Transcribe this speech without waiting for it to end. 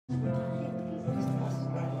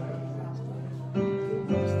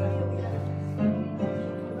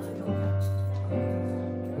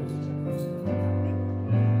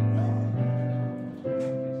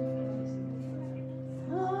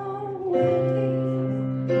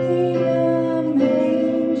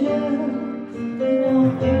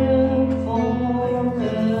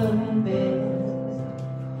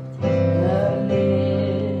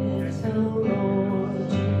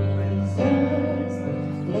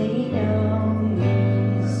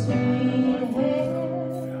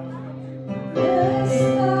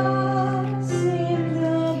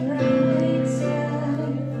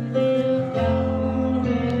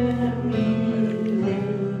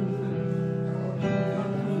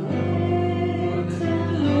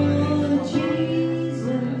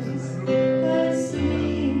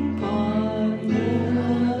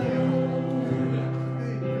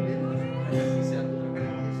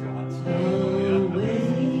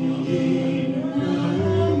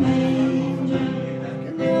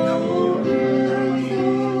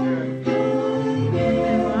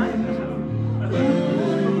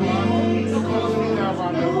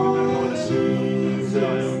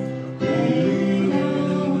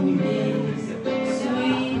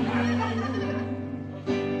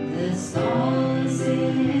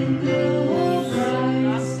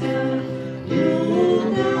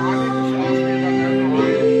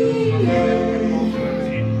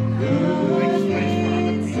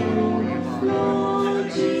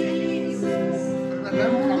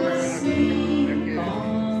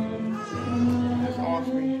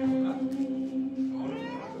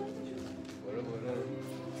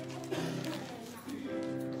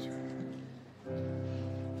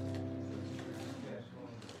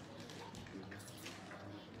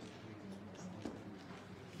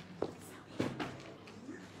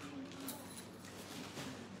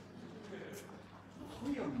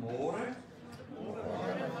Mare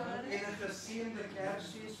en 'n geseënde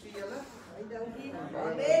Kersfees vir julle.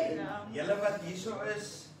 Julle wat hierso is,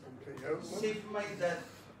 sê vir my dat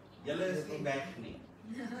julle is nie weg nie.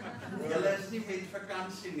 Julle is nie met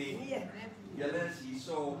vakansie nie. Julle is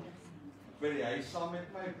hierso by die huis saam met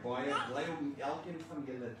my. Baie bly om elkeen van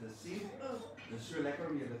julle te sien. Dit is so lekker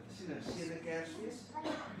om julle te sien. 'n Geseënde Kersfees.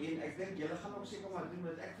 En ek dink julle gaan ook seker maar doen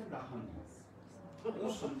wat ek vandag gaan doen.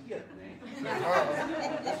 Ons gaan eet, nee.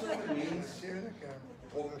 Dis wat mense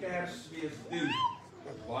op Kersfees doen.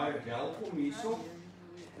 Baie welkom hierso.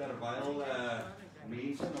 Terwyl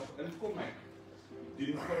mense nog inkom, ek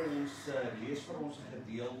doen vir ons, lees vir ons 'n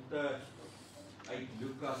gedeelte uit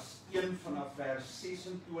Lukas 1 vanaf vers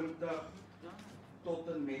 26 tot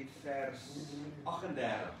en met vers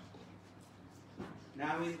 38.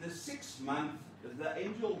 Now in the 6th month, the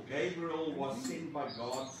angel Gabriel was sent by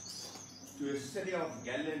God to a city of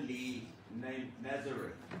Galilee named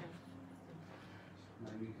Nazareth.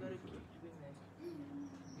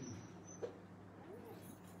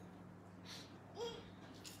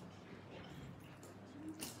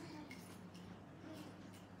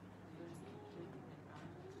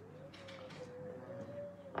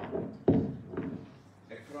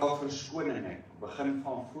 Ek vra verskoning, ek begin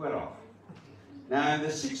van voor af. Now in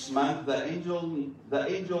the 6th month, the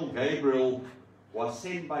angel Gabriel was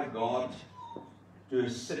sent by God to a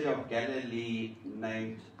city of Galilee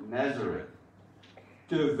named Nazareth,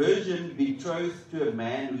 to a virgin betrothed to a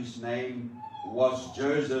man whose name was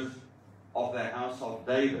Joseph of the house of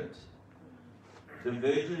David. The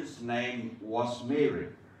virgin's name was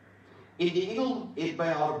Mare. En die engel het by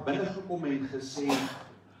haar binnegekom en gesê,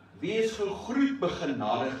 wees gegroet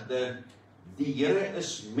begenadigde, die Here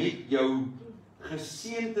is met jou,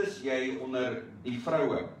 geseënd is jy onder die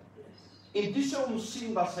vroue. En toe sy hom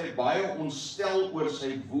sien, was sy baie ontstel oor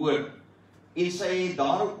sy woord, en sy het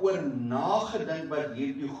daaroor nagedink wat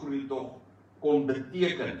hierdie groet tog kon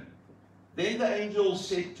beteken. Then the angel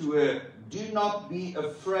said to her, do not be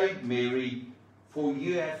afraid, Mary, for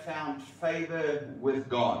you have found favor with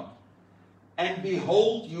God. And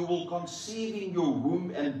behold, you will conceive in your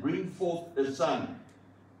womb and bring forth a son,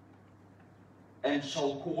 and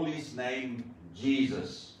shall call his name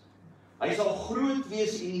Jesus. Hy sal groot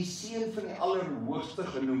wees en die seun van die Allerhoogste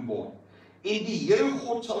genoem word. En die Here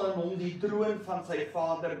God sal aan hom die troon van sy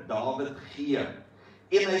vader Dawid gee.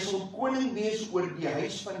 En hy sal koning wees oor die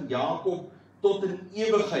huis van Jakob tot in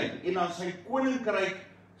ewigheid. En aan sy koninkryk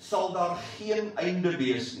sal daar geen einde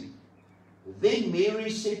wees nie. Then Mary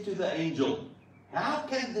said to the angel, how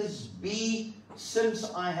can this be since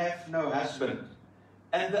I have no husband?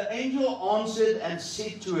 And the angel answered and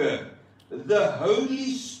said to her, the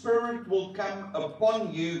Holy Spirit will come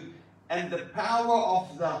upon you, and the power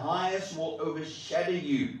of the highest will overshadow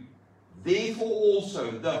you. Therefore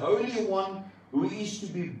also the Holy One who is to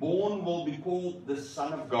be born will be called the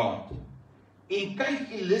Son of God. En kyk,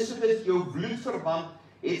 Elisabeth, jou bloedverwant,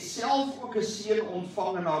 het self ook 'n seun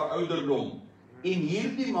ontvang in haar ouderdom. En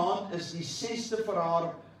hierdie maand is die 6de vir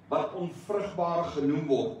haar wat onvrugbaar genoem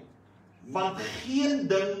word. Want geen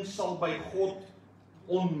ding sal by God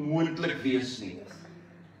onmoontlik wees nie.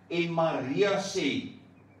 En Maria sê,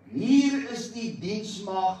 hier is die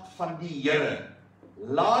diensmaagd van die Here.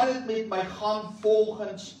 Laat dit met my gaan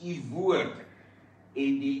volgens u woord.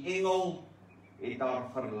 En die engel het haar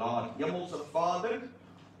verlaat. Hemelse Vader,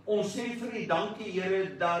 ons sê vir u dankie, Here,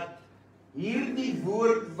 dat hierdie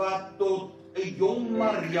woord wat tot 'n jong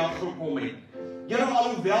Maria gekom het. Here,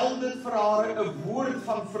 alhoewel dit vir haar 'n woord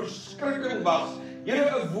van verskrikking was, Here,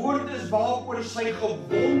 'n woord is waaroor sy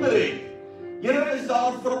gewonder het. Here, is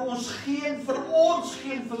daar vir ons geen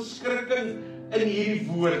verskrikking in hierdie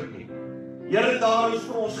woord nie. Here, daar is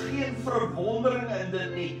vir ons geen verwondering in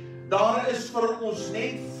dit nie. Daar is vir ons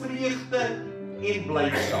net vreugde en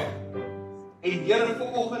blydskap. En Here,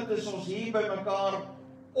 vanoggend is ons hier by mekaar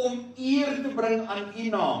om eer te bring aan u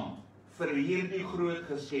naam vir hierdie groot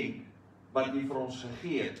geskenk wat u vir ons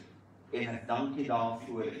gegee het. En ek dank u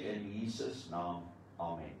daarvoor in Jesus naam.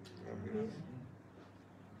 Amen.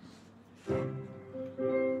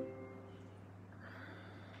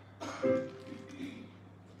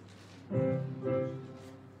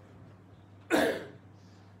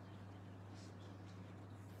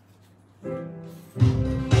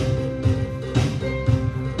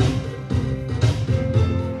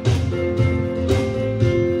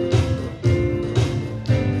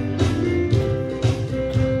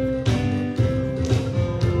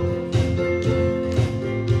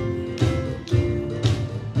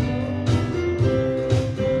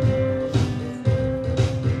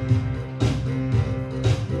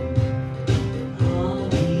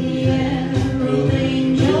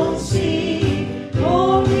 Angels sing,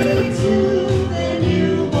 glory to the new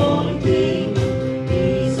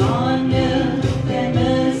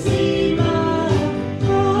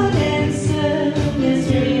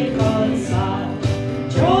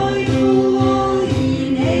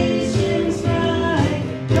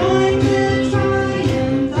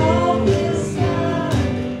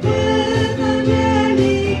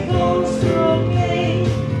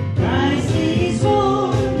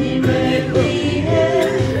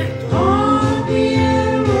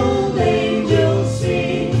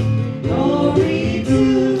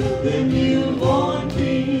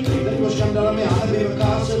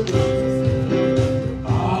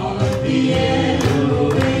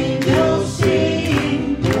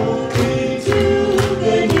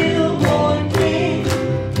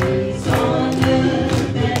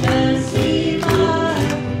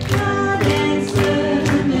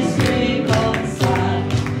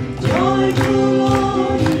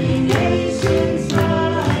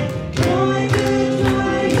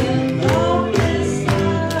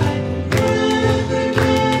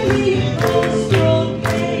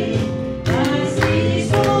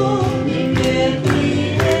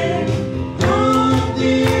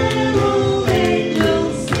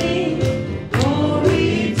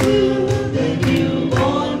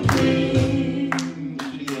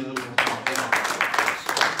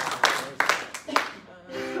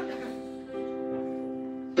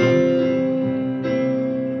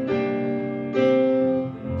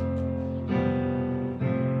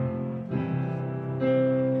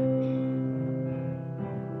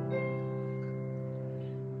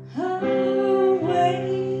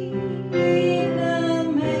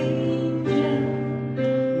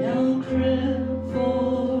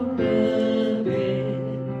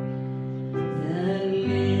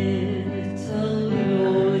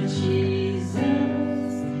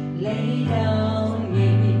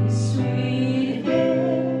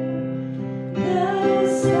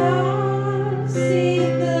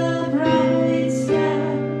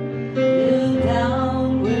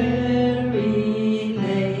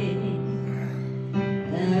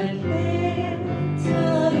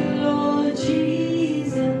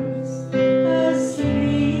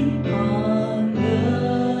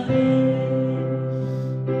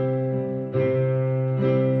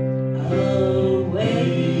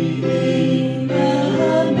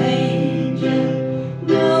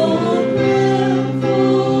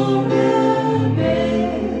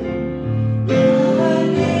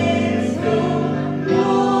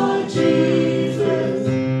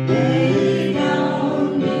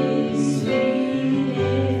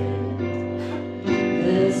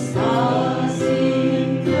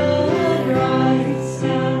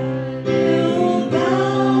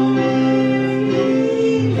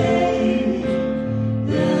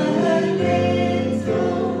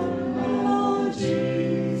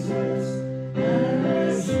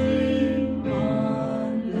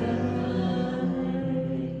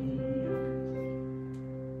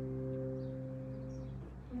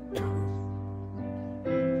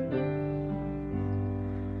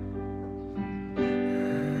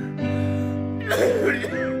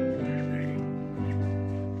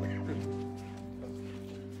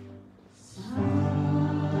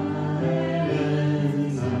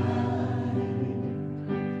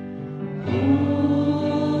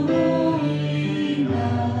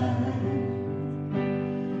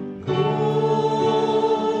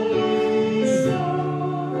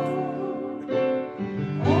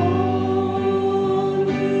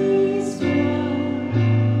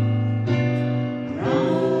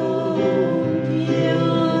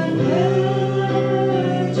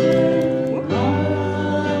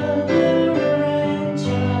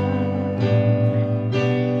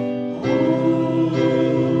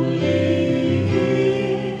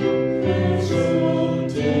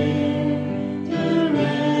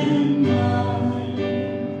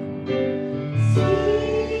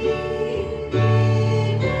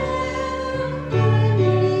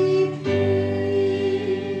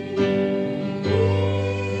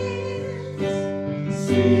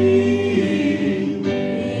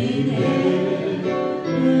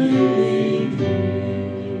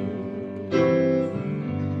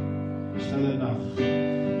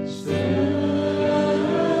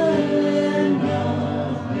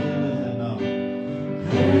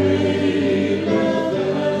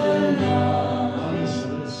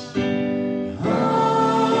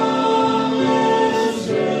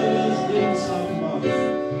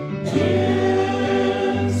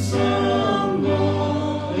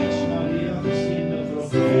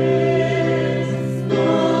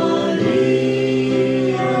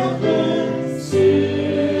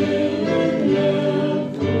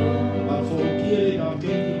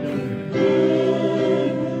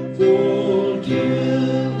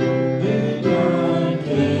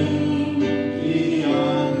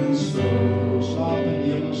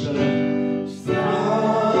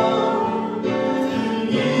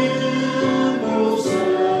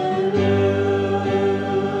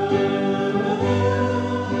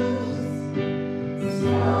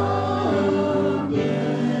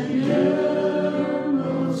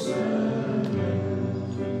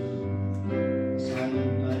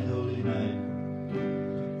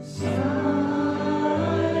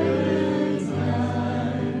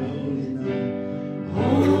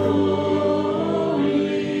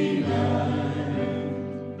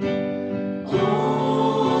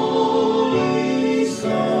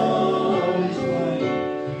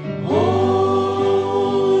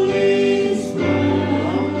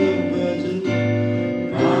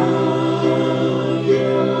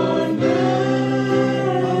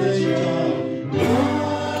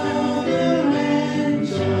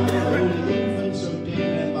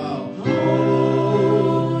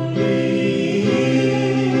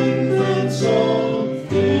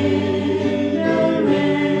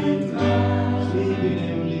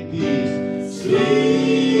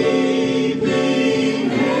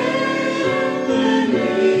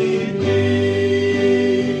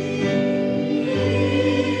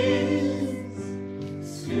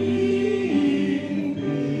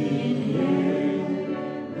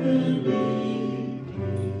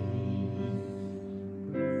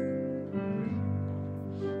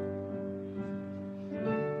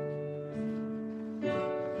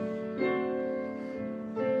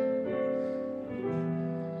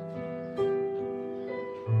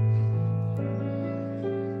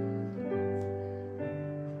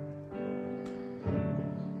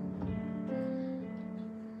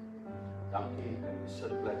Dankie, kan die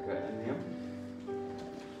sitplekke inneem.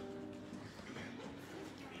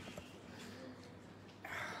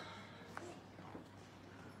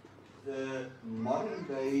 The modern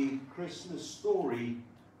day Christmas story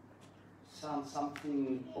sounds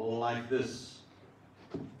something like this.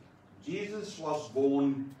 Jesus was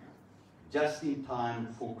born just in time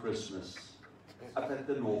for Christmas, up at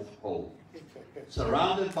the North Pole,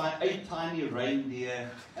 surrounded by 8 tiny reindeer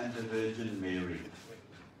and the Virgin Mary.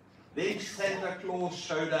 Then Santa Claus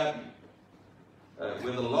showed up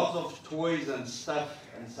with a lot of toys and stuff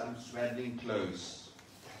and some swaddling clothes.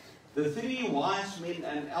 The 3 wise men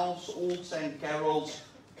and elves all sang carols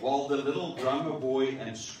while the little drummer boy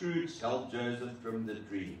and Scrooge helped Joseph trim the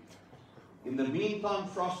tree. In the meantime,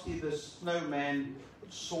 Frosty the snowman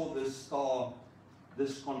saw the star.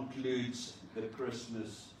 This concludes the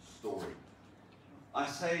Christmas story. I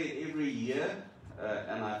say it every year,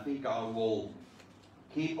 and I think I will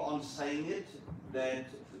keep on saying it, that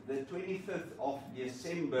the 25th of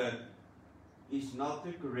December is not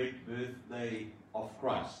the correct birthday of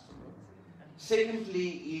Christ. Secondly,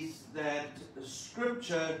 is that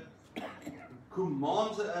Scripture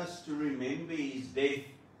commands us to remember his death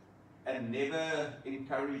and never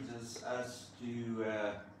encourages us to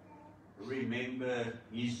remember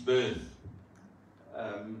his birth.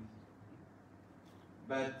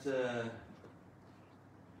 But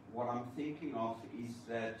what I'm thinking of is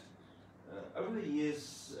that over the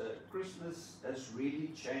years, Christmas has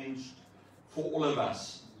really changed for all of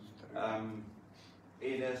us.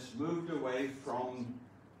 It has moved away from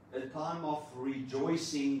a time of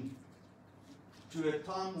rejoicing to a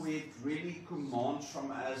time where it really commands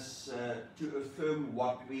from us to affirm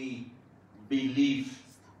what we believe.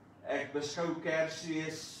 Ek beskou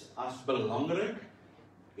Kersfees as belangrik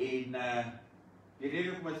en die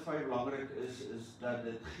rede hoekom dit vir my belangrik is dat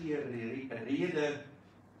dit gee rede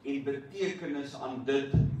en betekenis aan dit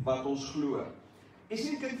wat ons glo. Jy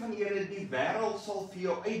sien, kind van die Here, die wêreld sal vir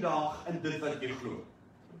jou uitdaag in dit wat jy glo.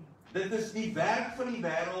 Dit is die werk van die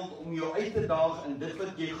wêreld om jou uit te daag in dit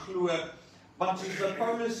wat jy glo, want soos wat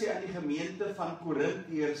Paulus sê aan die gemeente van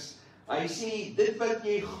Korintiërs, hy sê dit wat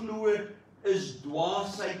jy glo is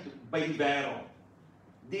dwaasheid by die wêreld.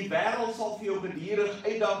 Die wêreld sal vir jou gedurig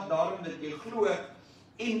uitdaag daarom dat jy glo,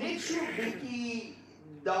 en net so 'n bietjie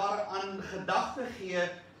daaraan gedagte gee,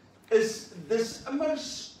 dis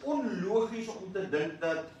immers onlogies om te dink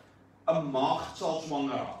dat 'n maagd sal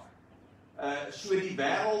swanger raak. So die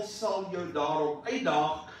wêreld sal jou daarop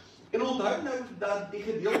uitdaag. En onthou nou dat die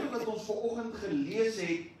gedeelte wat ons vanoggend gelees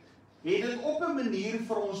het dit op 'n manier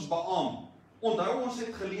vir ons beamoen. Onthou ons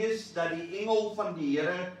het gelees dat die engel van die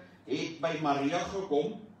Here het by Maria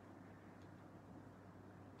gekom.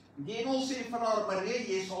 Die engel sê vir haar, Maria,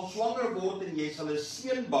 jy sal swanger word en jy sal 'n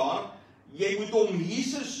seun baar. Jy moet hom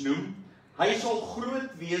Jesus noem. Hy sal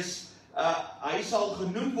groot wees. Hy sal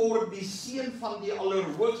genoem word die seun van die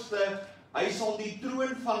Allerhoogste. Hy sal die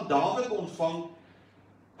troon van Dawid ontvang.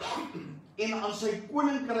 En aan sy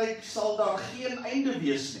koninkryk sal daar geen einde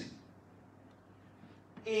wees nie.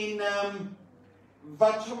 En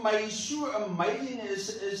wat vir my so amazing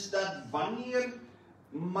is dat wanneer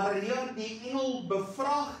Maria die engel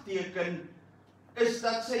bevraagteken, is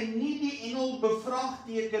dat sy nie die engel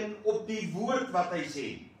bevraagteken op die woord wat hy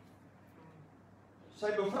sê.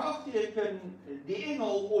 Sy bevraagteken die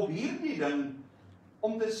engel op hierdie ding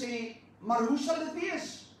om te sê, maar hoe sal dit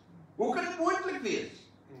wees? Hoe kan dit moontlik wees?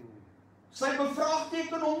 Sy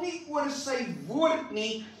bevraagteken hom nie oor sy woord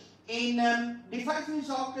nie. En die feit van die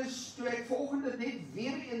saak is, toe ek vanoggend dit net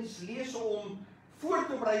weer eens lees om voor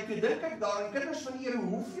te berei, toe dink ek daar, kinders van die Here,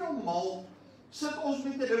 hoeveel maal sit ons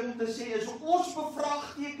met 'n ding om te sê, is ons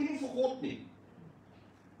bevraagteken nie vir God nie.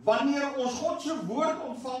 Wanneer ons God se woord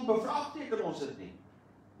ontvang, bevraagteken ons dit nie.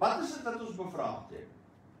 Wat is dit wat ons bevraagteken?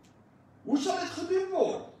 Hoe sal dit gedoen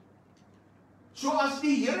word? So as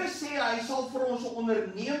die Here sê, hy sal vir ons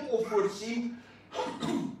onderneem of voorsien,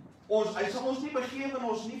 hy sal ons nie begewe en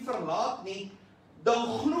ons nie verlaat nie,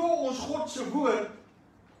 dan glo ons God se woord,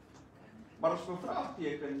 maar ons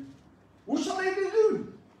bevraagteken, hoe sal hy dit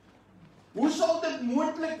doen? Hoe sal dit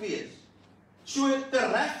moontlik wees? So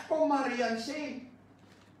tereg kom Maria en sê,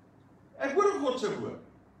 ek hoor God se woord,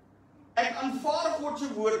 ek aanvaar God se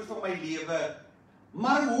woord vir my lewe,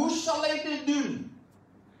 maar hoe sal hy dit doen?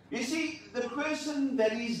 You see, the person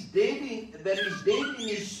that is dead in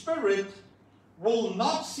his spirit will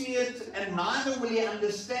not see it, and neither will he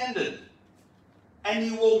understand it. And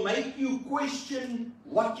he will make you question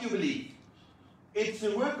what you believe. It's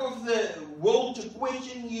the work of the world to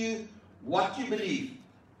question you what you believe.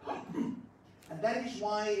 And that is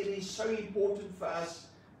why it is so important for us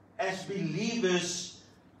as believers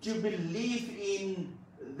to believe in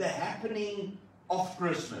the happening of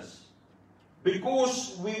Christmas.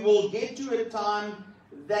 Because we will get to a time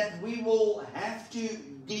that we will have to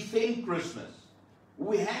defend Christmas.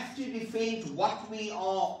 We have to defend what we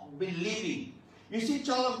are believing. You see,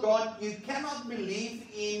 child of God, you cannot believe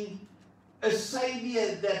in a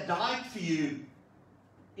Savior that died for you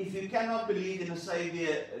if you cannot believe in a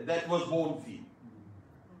Savior that was born for you.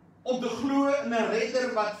 Om te glo in 'n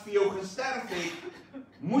redder wat vir jou gesterf het,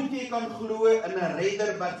 moet jy kan glo in 'n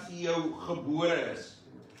redder wat vir jou gebore is.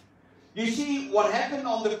 You see, what happened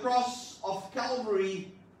on the cross of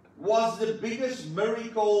Calvary was the biggest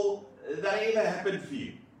miracle that ever happened for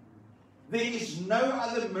you. There is no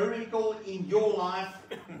other miracle in your life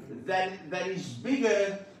that is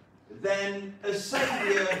bigger than a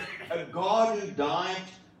Savior, a God who died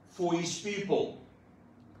for His people.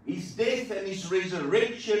 His death and His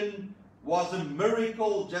resurrection was a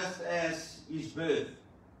miracle, just as His birth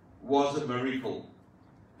was a miracle.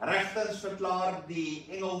 Regtens verklaar die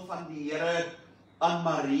engel van die Here aan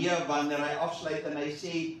Maria wanneer hy afsluit en hy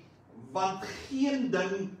sê, want geen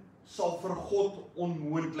ding sal vir God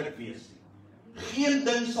onmoontlik wees nie. Geen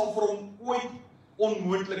ding sal vir hom ooit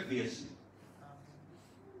onmoontlik wees nie.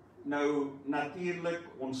 Nou, natuurlik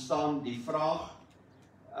ontstaan die vraag,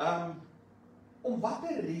 om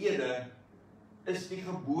watter rede is die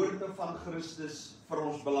geboorte van Christus vir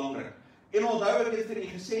ons belangrik? En onthou ek het vir u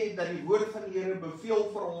gesê dat die woord van die Here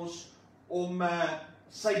beveel vir ons om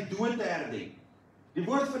sy dood te herdenk. Die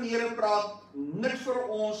woord van die Here praat niks vir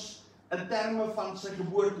ons in terme van sy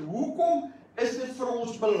geboorte. Hoekom is dit vir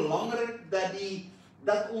ons belangrik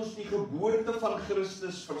dat ons die geboorte van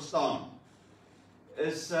Christus verstaan?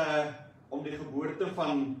 Is om die geboorte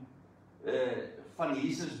van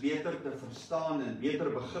Jesus beter te verstaan en beter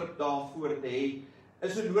begrip daarvoor te hê,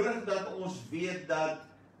 is dit nodig dat ons weet dat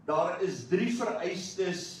daar is 3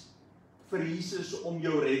 vereistes vir Jesus om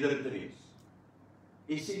jou redder te wees.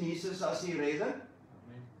 Jy sien Jesus as die redder?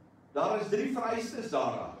 Daar is 3 vereistes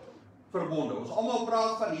daaraan verbonde. Ons almal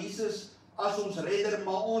praat van Jesus as ons redder,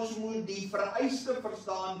 maar ons moet die vereiste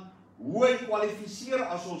verstaan hoe hy kwalifiseer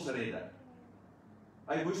as ons redder.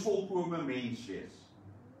 Hy moes volkome mens wees.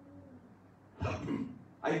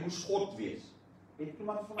 Hy moes God wees. Het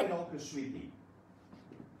iemand van my dalk 'n sweetie?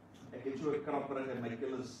 Ek het so 'n krapperig en my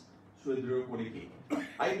keel is so 'n droë kolletjie.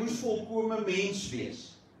 Hy moes volkome mens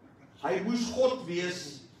wees. Hy moes God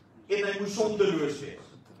wees en hy moes sondeloos wees.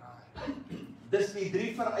 Dis die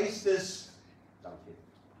 3 vereistes. Dankie.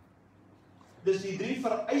 Dis die 3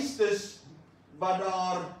 vereistes wat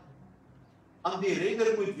daar aan die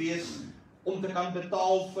redder moet wees om te kan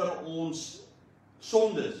betaal vir ons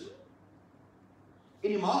sondes. En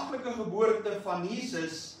die maagtelike geboorte van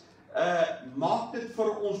Jesus maak dit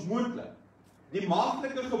vir ons moontlik. Die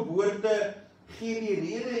maagtelike geboorte gee die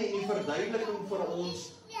rede en die verduideliking vir ons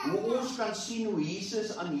hoe ons kan sien hoe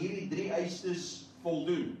Jesus aan hierdie 3 eistes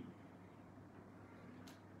voldoen.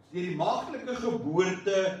 Die maagtelike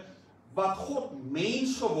geboorte wat God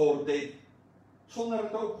mens geword het sonder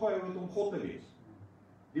dit opgehou het om God te wees.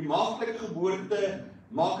 Die maagtelike geboorte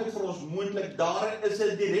maak dit vir ons moontlik. Daar is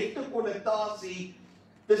 'n direkte konnotasie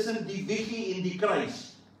tussen die wiggie en die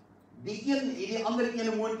kruis. Die een het die ander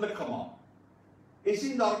een moontlik gemaak. Jy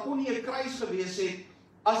sien, daar kon nie 'n kruis gewees het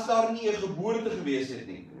as daar nie 'n geboorte gewees het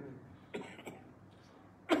nie.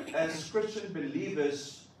 As Christian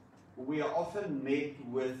believers, we are often met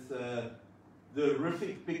with the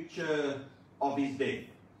horrific picture of his death.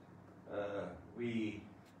 We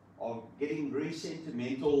are getting very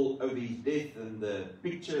sentimental over his death and the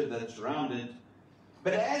picture that's around it.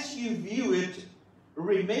 But as you view it,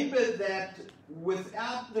 remember that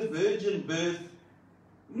without the virgin birth,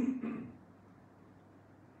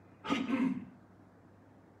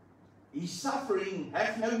 his suffering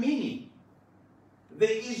has no meaning. There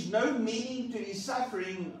is no meaning to his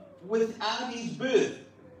suffering without his birth.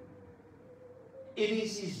 It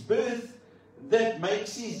is his birth that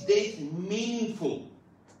makes his death meaningful.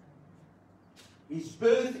 His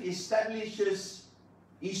birth establishes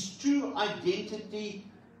his true identity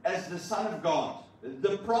as the Son of God,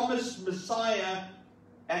 the promised Messiah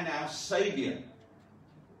and our Savior.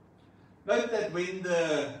 Note that when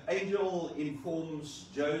the angel informs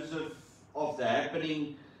Joseph of the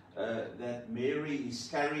happening, that Mary is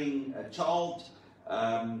carrying a child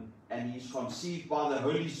and he's conceived by the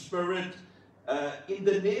Holy Spirit, in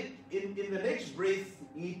the next breath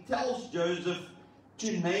he tells Joseph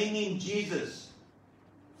to name him Jesus,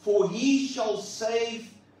 for he shall save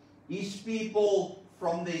his people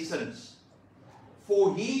from their sins.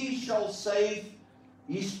 For he shall save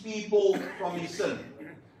his people from his sin.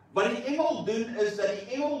 Wat die engel doen is dat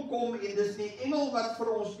die engel kom en dis die engel wat vir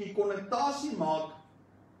ons die konnotasie maak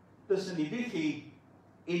tussen die wiggie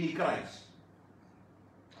en die kruis.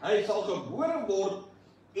 Hy sal gebore word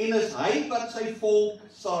en is hy wat sy volk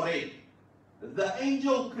sal red. The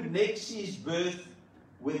angel connects his birth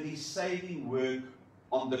with his saving work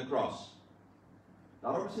on the cross.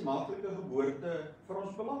 Daarom is die maagtelike geboorte vir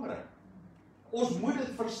ons belangrik. Ons moet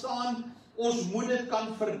dit verstaan, ons moet dit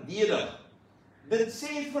kan verdedig. Dit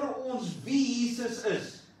sê vir ons wie Jesus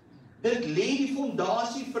is. Dit lê die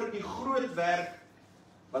fondasie vir die groot werk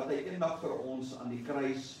wat hy eendag vir ons aan die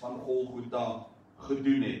kruis van Golgotha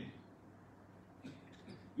gedoen het.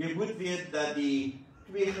 Jy moet weet dat die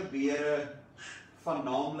 2 gebeure van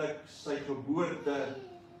naamlik sy geboorte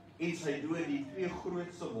en sy dood die 2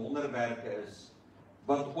 grootste wonderwerke is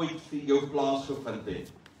wat ooit vir jou plaasgevind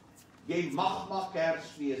het. Jy mag maar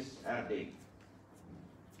Kersfees herdenk.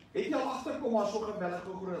 Het jy al agterkom as so 'n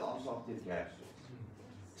gewellige groot aanslag teen Kersfees?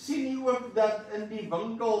 Sien jy ook dat in die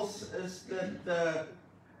winkels is dit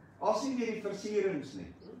as nie meer die versierings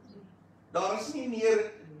nie. Daar is nie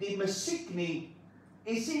meer die musiek nie.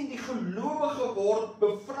 En sien die gelowige word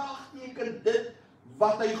bevraagteken dit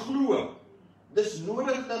wat hy glo. Dis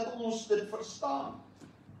nodig dat ons dit verstaan.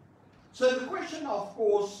 So the question of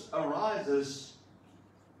course arises,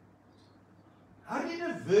 how did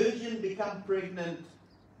a virgin become pregnant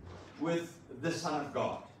with the Son of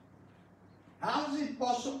God? How is it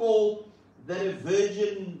possible that a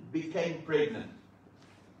virgin became pregnant?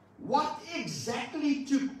 What exactly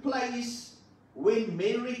took place when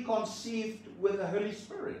Mary conceived with the Holy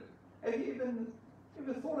Spirit? Have you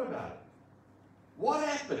ever thought about it? What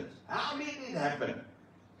happened? How did it happen?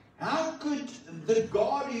 How could the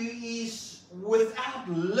God who is without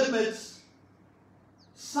limits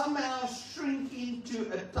somehow shrink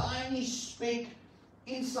into a tiny speck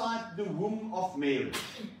inside the womb of Mary?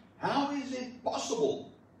 How is it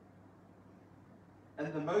possible?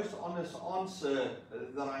 And the most honest answer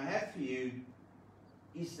that I have for you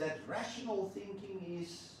is that rational thinking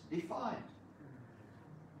is defied.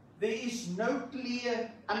 There is no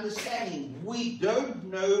clear understanding. We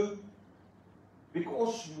don't know,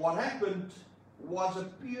 because what happened was a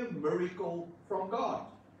pure miracle from God.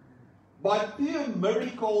 By pure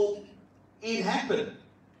miracle, it happened.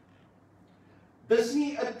 Dis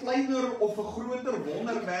nie 'n kleiner of 'n groter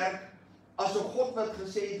wonderwerk as 'n God wat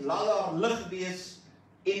gesê het, laat daar lig wees,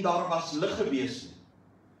 en daar was lig gewees nie.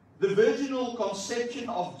 The virginal conception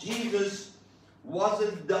of Jesus was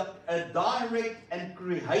a direct and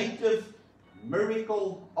creative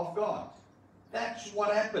miracle of God. That's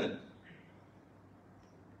what happened.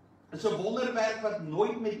 Dit is 'n wonderwerk wat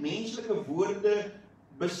nooit met menslike woorde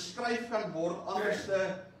beskryf kan word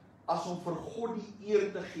anderste as om vir God die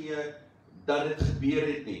eer te gee dat dit gebeur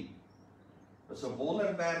het nie. Dit is 'n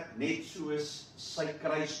wonderwerk net soos sy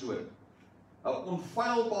kruisdood. 'n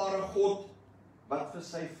Onfeilbare God wat vir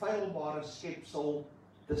sy feilbare skepsel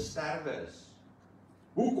te sterwe is.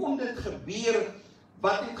 Hoe kon dit gebeur?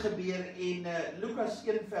 Wat het gebeur? En Lukas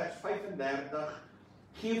 1 vers 35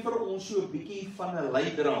 gee vir ons so 'n bietjie van 'n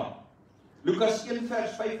leidraad. Lukas 1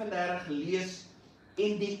 vers 35 lees,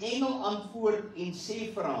 en die engel antwoord en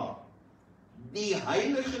sê vir haar, die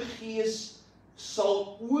Heilige Gees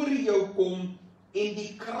sal oor jou kom en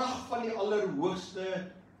die krag van die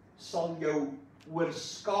Allerhoogste sal jou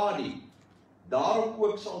oorskadu. Daarom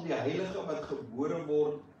ook sal die Heilige wat gebore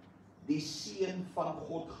word, die Seun van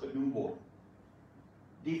God genoem word.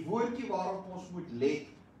 Die woordjie waarop ons moet let,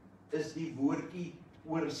 is die woordjie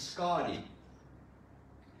oorskadu.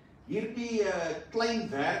 Hierdie klein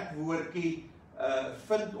werkwoordjie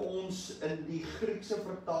vind ons in die Griekse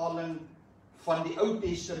vertaling van die Ou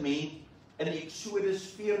Testament in Exodus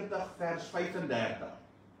 40 vers 35.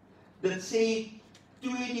 Dit sê,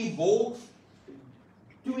 toe het die wolk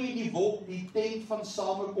die tent van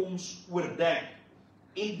samekoms oordek,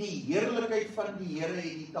 en die heerlikheid van die Here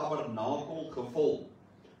het die tabernakel gevul,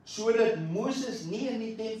 sodat Moses nie in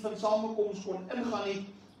die tent van samekoms kon ingaan nie,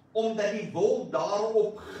 omdat die wolk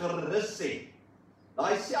daarop gerus het.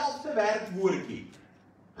 Daai selfde werkwoordjie,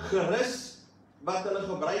 gerus, wat hulle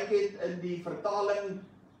gebruik het in die vertaling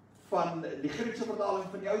van die Griekse vertaling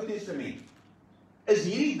van die Ou Testament, is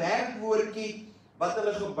hierdie werkwoordjie wat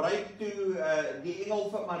hulle gebruik toe die engel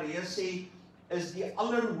van Mare sê, is die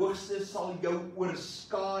Allerhoogste sal jou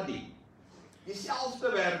oorskadu.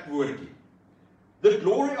 Dieselfde werkwoordjie. The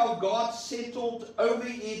glory of God settled over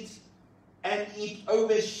it and it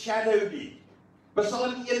overshadowed it.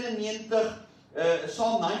 Psalm 91,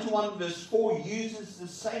 Psalm 91 verse 4 uses the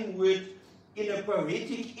same word in a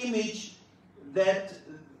poetic image that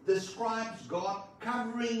describes God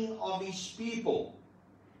covering of his people.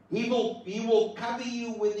 He will cover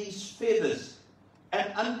you with his feathers,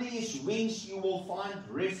 and under his wings you will find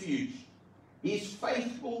refuge. His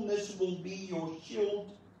faithfulness will be your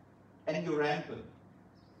shield and your rampart.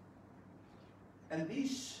 And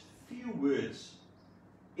these few words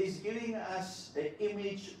is giving us an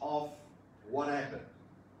image of what happened.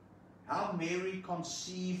 How Mary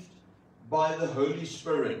conceived by the Holy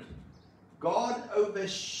Spirit. God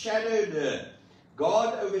overshadowed her.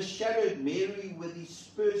 God overshadowed Mary with his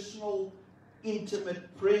personal,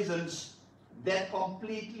 intimate presence that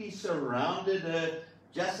completely surrounded her,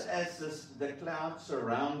 just as the cloud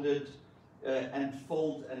surrounded and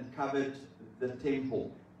filled and covered the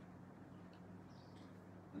temple.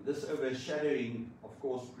 And this overshadowing, of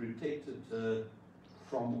course, protected her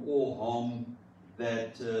from all harm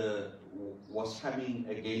that was coming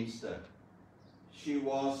against her. She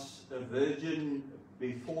was a virgin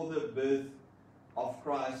before the birth of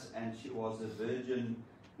Christ, and she was a virgin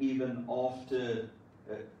even after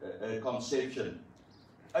conception.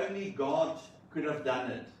 Only God could have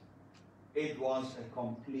done it. It was a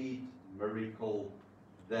complete miracle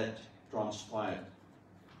that transpired.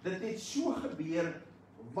 Dit het so gebeur,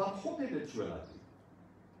 want God het dit so laat doen.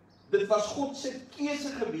 Dit was God se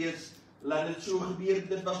keuse gewees, laat dit so gebeur.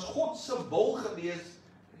 Dit was God se wil gewees,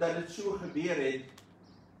 dat dit so gebeur het,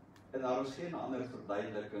 en daar is geen ander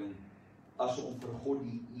verduideliking as om vir God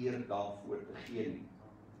die eer daarvoor te gee nie.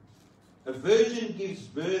 A virgin gives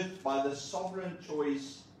birth by the sovereign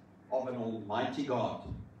choice of an almighty God.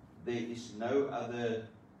 There is no other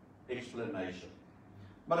explanation.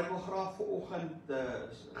 Maar ek wil graag vanoggend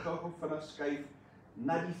gou vinnig skuif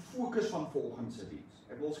na die fokus van vanoggend se diens.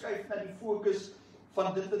 Ek wil skuif na die fokus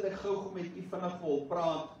van dit wat ek gou met u vinnig wil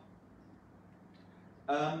praat.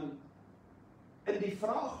 In die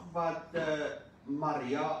vraag wat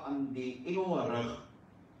Maria aan die engel rig,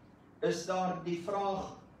 is daar die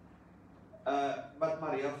vraag wat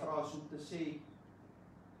Maria vra is om te sê,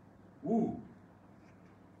 hoe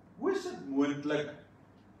is dit moontlik,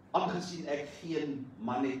 aangesien ek geen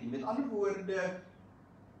man het nie? Met ander woorde,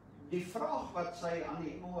 die vraag wat sy aan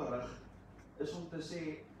die engel rig, is om te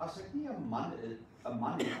sê, as ek nie 'n man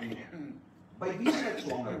het nie, by wie sal ek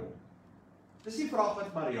swanger word? Dis die vraag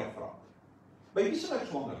wat Maria vra. By wie sal ek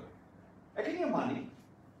swanger word? Ek het nie 'n man nie,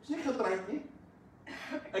 is nie getroud nie,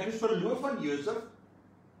 ek is verloof aan Josef,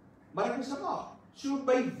 Maar ek is maar, so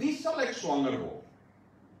by wie sal ek swanger word?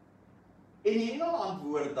 En die engel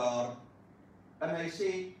antwoord daar, en hy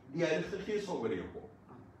sê, die Heilige Gees sal oor jou kom.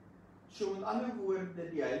 So met ander woorde,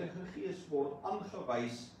 die Heilige Gees word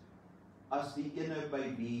aangewys as die ene by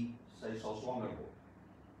wie sy sal swanger word.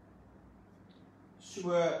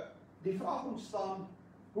 So, die vraag ontstaan,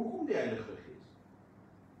 hoekom die Heilige Gees?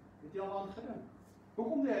 Het jy al aan gedink?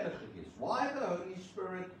 Hoekom die Heilige Gees? Why the Holy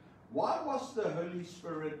Spirit? Why was the Holy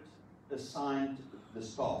Spirit assigned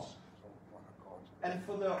this task? And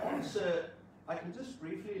for the answer, I can just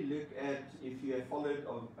briefly look at, if you have followed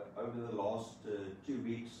over the last 2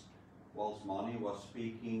 weeks, whilst Mare was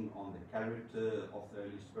speaking on the character of the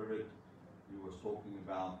Holy Spirit, he was talking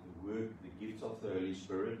about the work, the gifts of the Holy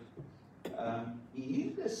Spirit. He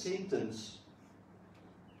used a sentence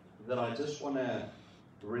that I just want to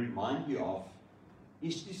remind you of,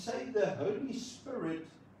 is to say the Holy Spirit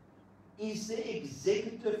is the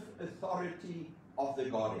executive authority of the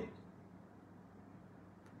Godhead.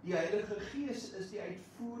 Die Heilige Gees is die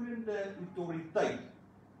uitvoerende autoriteit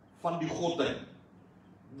van die Godheid.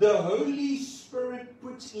 The Holy Spirit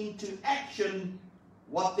puts into action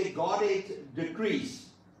what the Godhead decrees.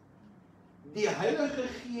 Die Heilige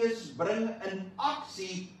Gees bring in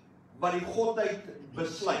aksie wat die Godheid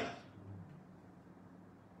besluit.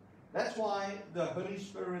 That's why the Holy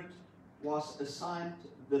Spirit was assigned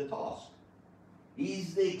the task. He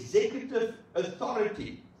is the executive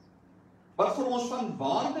authority. Wat vir ons van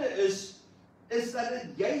waarde is dat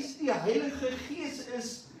dit juist die Heilige Gees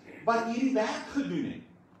is wat hierdie werk gedoen het.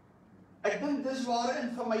 Ek dink dis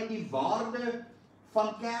waarin vir my die waarde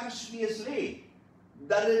van Kersfees lê,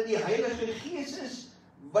 dat dit die Heilige Gees is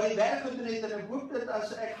wat die werk gedoen het, en ek hoop dat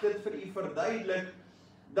as ek dit vir u verduidelik,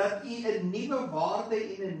 dat u 'n nuwe waarde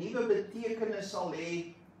en 'n nuwe betekenis sal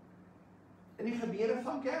hê in die gebeure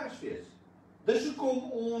van Kersfees. Dis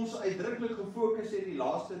hoekom ons uitdruklik gefokus het die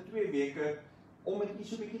laaste 2 weke om met u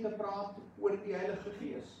so 'n bietjie te praat oor die Heilige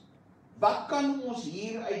Gees. Wat kan ons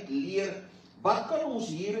hieruit leer? Wat kan ons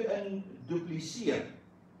hierin dupliseer?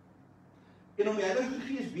 En om die Heilige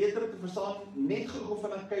Gees beter te verstaan, net gou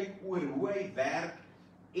van kyk oor hoe hy werk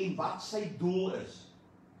en wat sy doel is.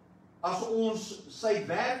 As ons sy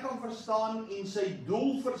werk kan verstaan en sy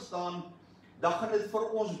doel verstaan, dan gaan dit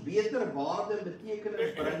vir ons beter waarde en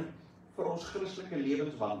betekenis bring vir ons Christelike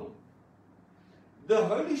lewenswandel. The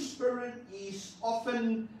Holy Spirit is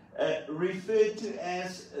often referred to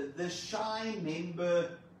as the shy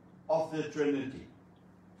member of the Trinity.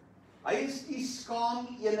 Hy is die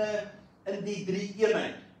skaam ene in die drie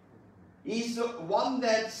eenheid. He's the one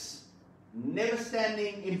that's never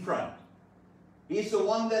standing in front. He's the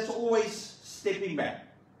one that's always stepping back.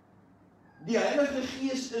 Die Heilige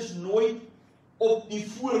Gees is nooit op die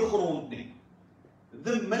voorgrond nie.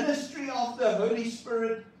 The ministry of the Holy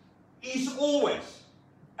Spirit is always,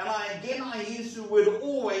 and I use the word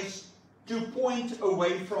always, to point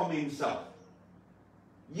away from himself.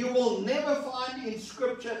 You will never find in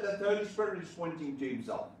Scripture that the Holy Spirit is pointing to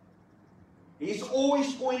himself. He's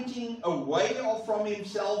always pointing away from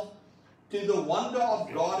himself to the wonder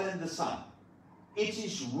of God and the Son. It's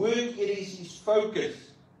his work, it is his focus.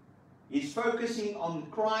 He's focusing on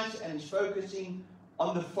Christ and he's focusing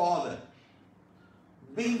on the Father.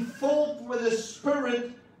 Being filled with the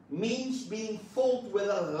Spirit means being filled with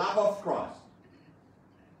the love of Christ.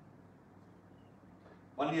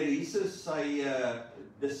 Wanneer Jesus sy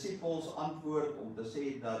disippels antwoord om te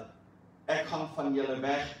sê dat ek gaan van julle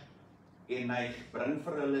weg en hy bring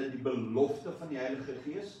vir hulle die belofte van die Heilige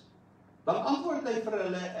Gees, dan antwoord hy vir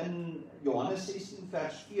hulle in Johannes 16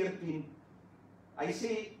 vers 14. Hy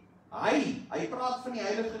sê, hy praat van die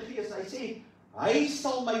Heilige Gees, hy sê, hy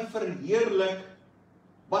sal my verheerlik,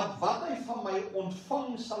 want wat hy van my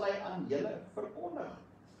ontvang sal hy aan julle verkondig.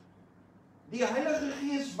 Die Heilige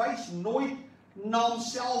Gees wys nooit na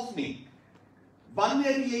homself nie.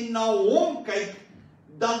 Wanneer jy na hom kyk,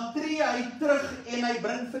 dan tree hy terug en hy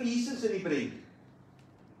bring vir Jesus in die prent.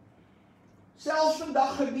 Selfs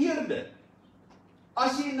vandag gebeur dit.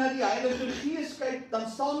 As jy na die Heilige Gees kyk, dan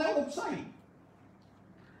staan hy op sy.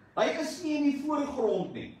 Hy is nie in die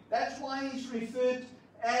voorgrond nie. That's why he's referred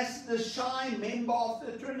as the shy member of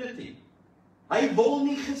the Trinity. Hy wil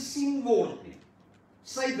nie gesien word nie.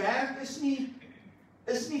 Sy werk is nie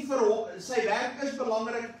vir hom, sy werk is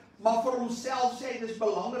belangrik, maar vir homself sê hy, dis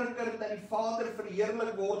belangriker dat die Vader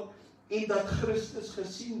verheerlik word en dat Christus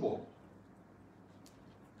gesien word.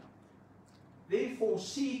 Therefore,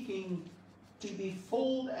 seeking to be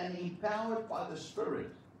filled and empowered by the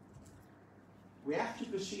Spirit, we have to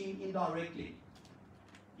pursue him indirectly.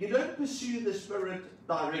 You don't pursue the Spirit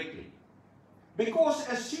directly. Because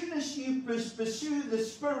as soon as you pursue the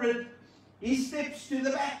Spirit, He steps to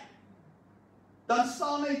the back. Dan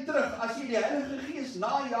staan hy terug. As jy die Heilige Gees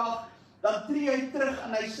najaag, dan tree hy terug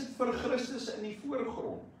en hy sit vir Christus in die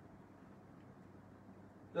voorgrond.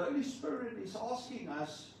 The Holy Spirit is asking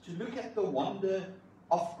us to look at the wonder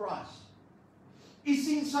of Christ. U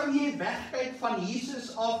sien, sou jy wegkyk van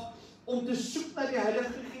Jesus af om te soek na die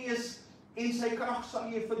Heilige Gees en sy krag, sal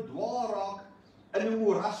jy verdwaal raak in 'n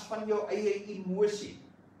moeras van jou eie emosie.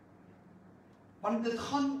 Want dit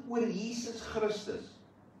gaan oor Jesus Christus.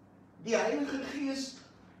 Die Heilige Gees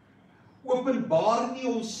openbaar nie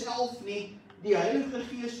homself nie, die Heilige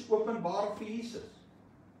Gees openbaar vir Jesus.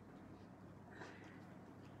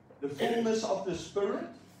 The fullness of the Spirit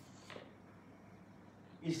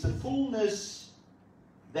is the fullness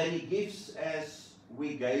that He gives as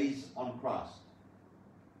we gaze on Christ.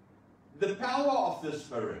 The power of the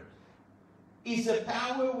Spirit is a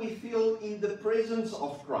power we feel in the presence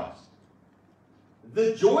of Christ.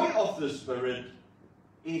 The joy of the Spirit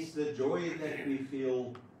is the joy that we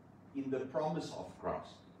feel in the promise of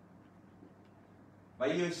Christ.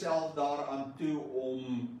 By jouself daaraan toe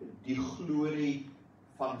om die glorie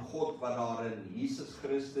van God wat daar in Jesus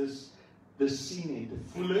Christus te sien en te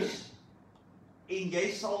voel is, en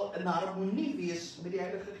jy sal in harmonie wees met die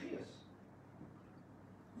Heilige Gees.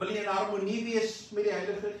 Wil jy in harmonie wees met die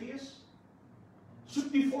Heilige Gees?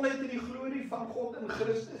 Soek die volheid en die glorie van God in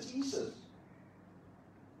Christus Jesus.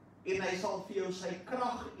 En hy sal vir jou sy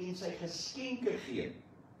krag en sy geskenke gee.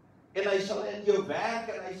 En hy sal in jou werk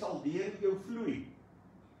en hy sal deur jou vloei.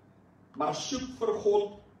 Maar soek vir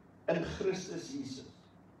God in Christus Jesus.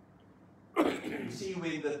 You see,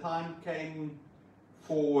 when the time came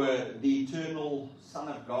for the eternal Son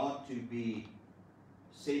of God to be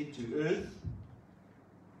sent to earth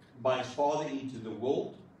by His Father into the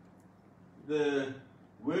world, the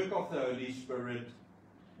work of the Holy Spirit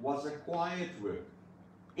was a quiet work.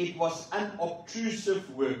 It was unobtrusive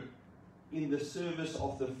work in the service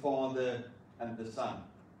of the Father and the Son.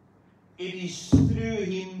 It is through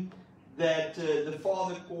Him that the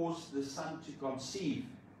Father caused the Son to conceive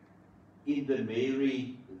in the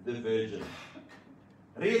Mare, the Virgin.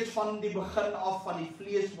 Reeds van die begin af van die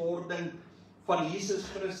vleeswording van Jesus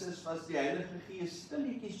Christus was die Heilige Gees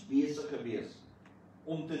stilletjies besig gewees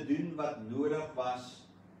om te doen wat nodig was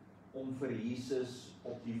om vir Jesus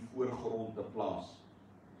op die voorgrond te plaas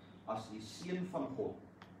as die Seun van God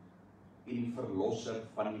en die Verlosser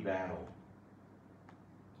van die wêreld.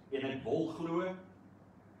 En ek wil glo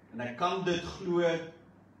en ek kan dit glo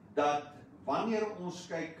dat wanneer ons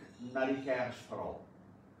kyk na die Kersverhaal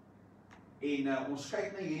en ons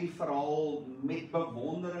kyk na hierdie verhaal met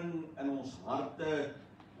bewondering in ons harte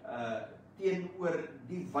teenoor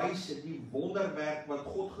die wyse, die wonderwerk wat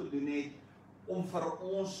God gedoen het om vir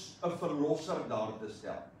ons 'n verlosser daar te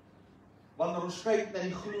stel. Wanneer ons kyk na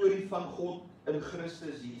die glorie van God in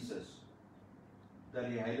Christus Jesus, dat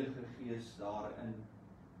die Heilige Gees daarin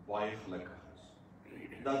baie gelukkig is.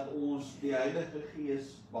 Dat ons die Heilige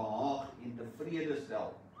Gees behaag en tevrede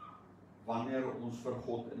stel wanneer ons vir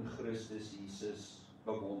God in Christus Jesus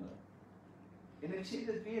bewonder. En ek sê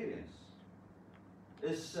dit weer eens,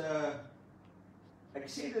 ek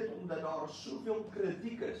sê dit omdat daar soveel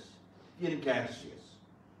kritiek is teen Kersfees.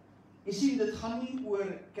 Jy sien, dit gaan nie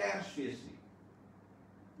oor Kersfees nie,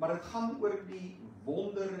 maar dit gaan oor die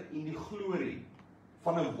wonder en die glorie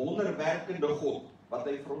van 'n wonderwerkende God wat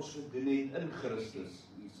hy vir ons gedoen het in Christus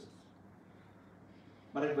Jesus.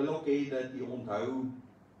 Maar ek wil ook hê dat jy onthou,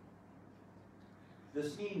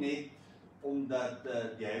 dis nie net omdat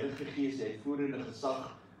die Heilige Gees die uitvoerende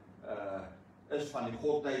gesag is van die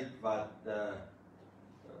Godheid wat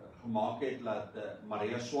gemaak het dat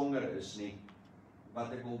Mare swanger is nie,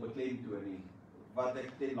 wat ek wil beklemtoon nie. Wat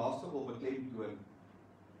ek ten laaste wil beklemtoon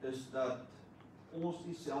is dat ons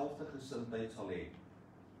dieselfde gesindheid sal hê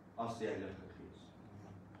as die Heilige Gees.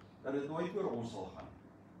 Dat dit nooit oor ons sal gaan,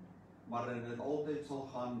 maar dat dit altyd sal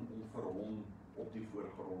gaan om vir hom op die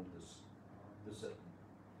voorgrond te sit.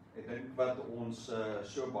 Ek dink wat ons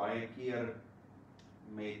so baie keer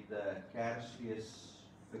met Kersfees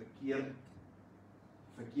verkeerd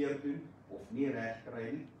doen, of nie reg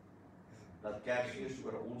kry nie, dat Kersfees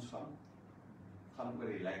oor ons gaan oor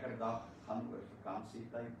die lekker dag, gaan oor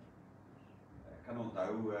vakansietyd. Ek kan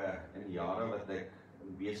onthou in die jare wat ek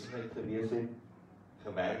in besigheid gewees het,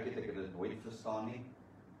 gewerk het, ek het dit nooit verstaan nie.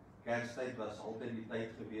 Kerstyd was altyd die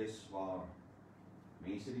tyd gewees waar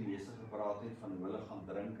mense die meeste gepraat het van hoe hulle gaan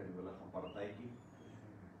drink en hoe hulle gaan partytjie.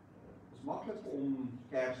 Het is maklik om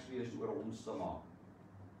Kersfees oor ons te maak.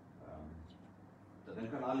 Ek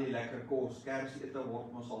dink aan al die lekker kos, Kersete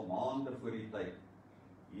word ons al maande voor die tyd.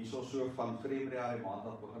 Hierso so van Februarie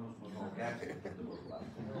maandag begin ons met al kerk te beplan.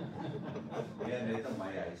 Nee, net in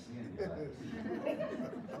my huis nie in die huis.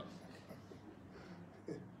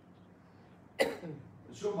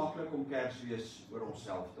 Dit is so maklik om Kersfees oor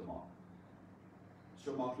onsself te maak.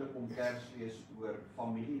 So maklik om Kersfees oor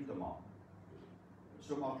familie te maak.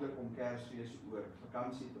 So maklik om Kersfees oor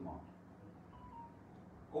vakansie te maak.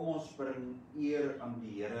 Kom ons bring eer aan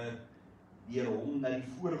die Here deur hom na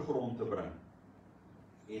die voorgrond te bring.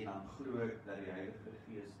 En dan glo ek dat die Heilige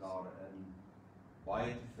Gees daarin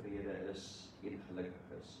baie tevrede is en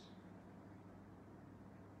gelukkig is.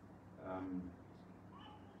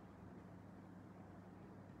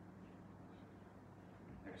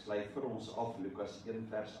 Ek sluit vir ons af Lukas 1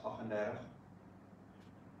 vers 38.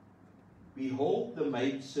 Behold the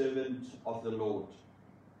maidservant of the Lord.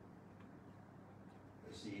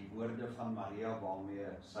 Dis die woorde van Maria waarmee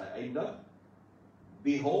sy eindig.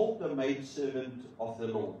 Behold the maidservant of the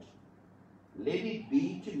Lord. Let it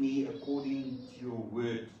be to me according to your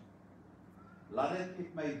word. Laat dit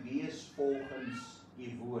met my wees volgens u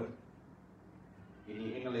woord. En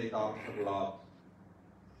die engel het haar verlaat.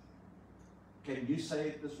 Can you say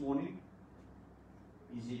it this morning?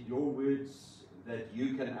 Is it your words that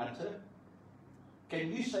you can utter?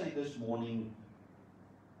 Can you say this morning,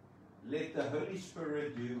 let the Holy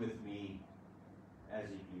Spirit do with me as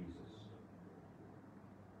he pleases?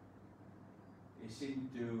 Jy sien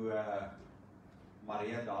toe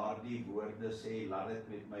Maria daardie woorde sê, laat dit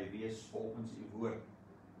met my wees volgens u woord.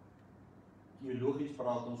 Theologies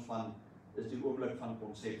praat ons van, is die oomblik van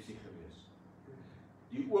konsepsie gewees.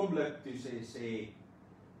 Die oomblik toe sy sê,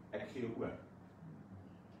 ek gee oor.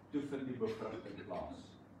 Toe vind die bevrugting plaas.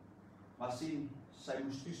 Maar sien, sy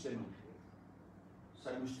moes toestemming gee.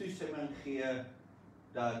 Sy moes toestemming gee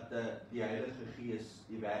dat die Heilige Gees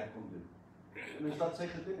die werk kon doen. En dis wat sy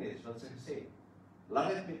gedoen het, wat sy gesê.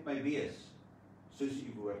 Laat dit met my wees, soos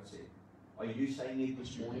die woord sê. Are you saying it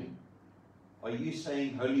this morning? Are you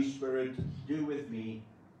saying, Holy Spirit, do with me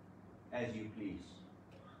as you please?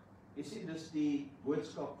 Jy sien, dis die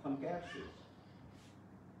boodskap van Kersfees.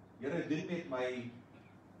 Here, doen met my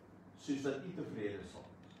soos dat u tevrede sal.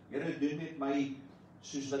 Here, doen met my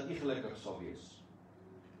soos dat u gelukkig sal wees.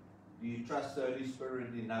 Do you trust the Holy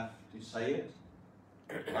Spirit enough to say it?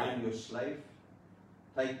 I am your slave.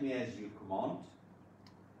 Take me as you command.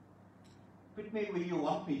 Put me where you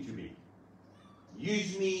want me to be.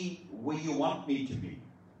 Use me where you want me to be.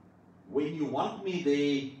 When you want me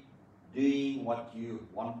there, doing what you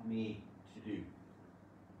want me to do.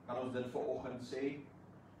 Kan ons dit vir Oggend sê?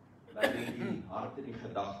 Dat dit die hart en die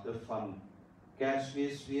gedagte van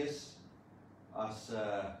Kersfees wees, as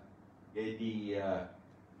jy die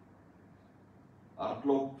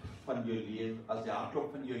hartklop van jou lewe, as die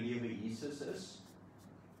hartklop van jou lewe Jesus is,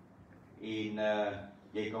 en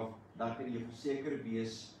jy kan, dan kan jy verseker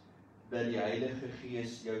wees dat die Heilige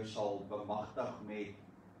Gees jou sal bemagtig met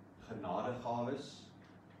genadegawes,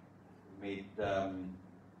 met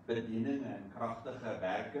bediening en kragtige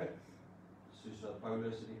werke, soos wat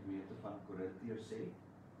Paulus in die gemeente van Korintiërs sê.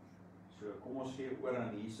 So kom ons gee oor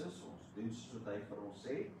aan Jesus, ons doen soos wat hy vir ons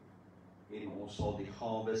sê, en ons sal die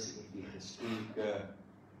gawes en die geskenke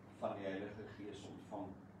van die Heilige Gees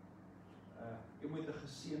ontvang. Jy moet 'n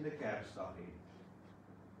geseënde Kersdag hê.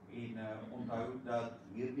 En onthou dat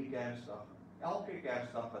hierdie Kersdag, elke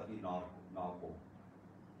Kersdag wat hier nakom,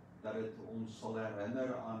 dat dit ons sal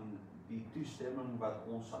herinner aan die toestemming wat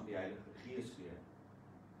ons aan die Heilige Gees gee,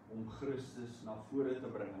 om Christus na vore te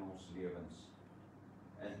bring in ons lewens,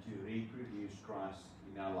 and to reproduce Christ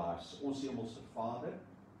in our lives. Ons hemelse Vader,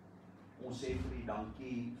 ons sê vir U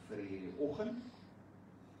dankie vir hierdie oggend,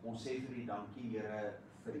 ons sê vir U dankie, Here,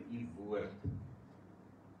 vir U woord.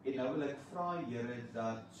 En nou wil ek vra, Here,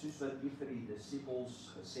 dat soos wat U vir die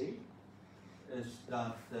disippels gesê, is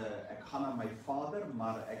dat ek gaan na my Vader,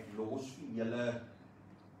 maar ek los vir julle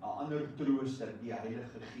 'n ander trooster, die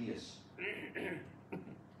Heilige Gees.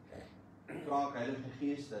 Ek vra Heilige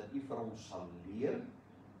Gees dat U vir ons sal leer,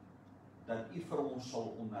 dat U vir ons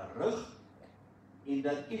sal onderrig, en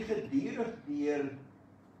dat U gedurig deur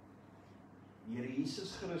Here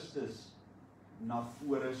Jesus Christus na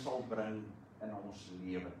vore sal bring in ons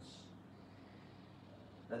lewens.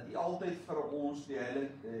 Dat U altyd vir ons die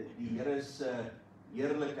Here se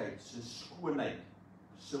heerlikheid, se skoonheid,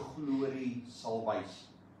 se glorie sal wys.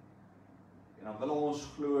 En dan wil ons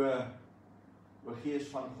glo, o Gees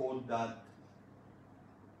van God, that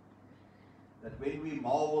when we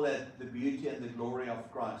marvel at the beauty and the glory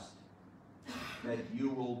of Christ, that you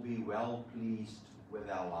will be well pleased with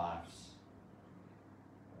our lives.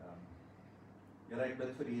 Here, ek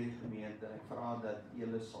bid vir hierdie gemeente, en ek vra dat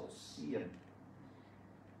julle sal seën,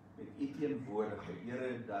 met u teenwoordigheid.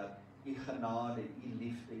 Here, dat u genade, u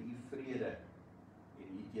liefde, u vrede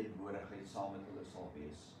en u teenwoordigheid saam met hulle sal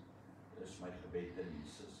wees. Dis my gebed in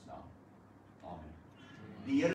Jesus naam. Amen. Die Here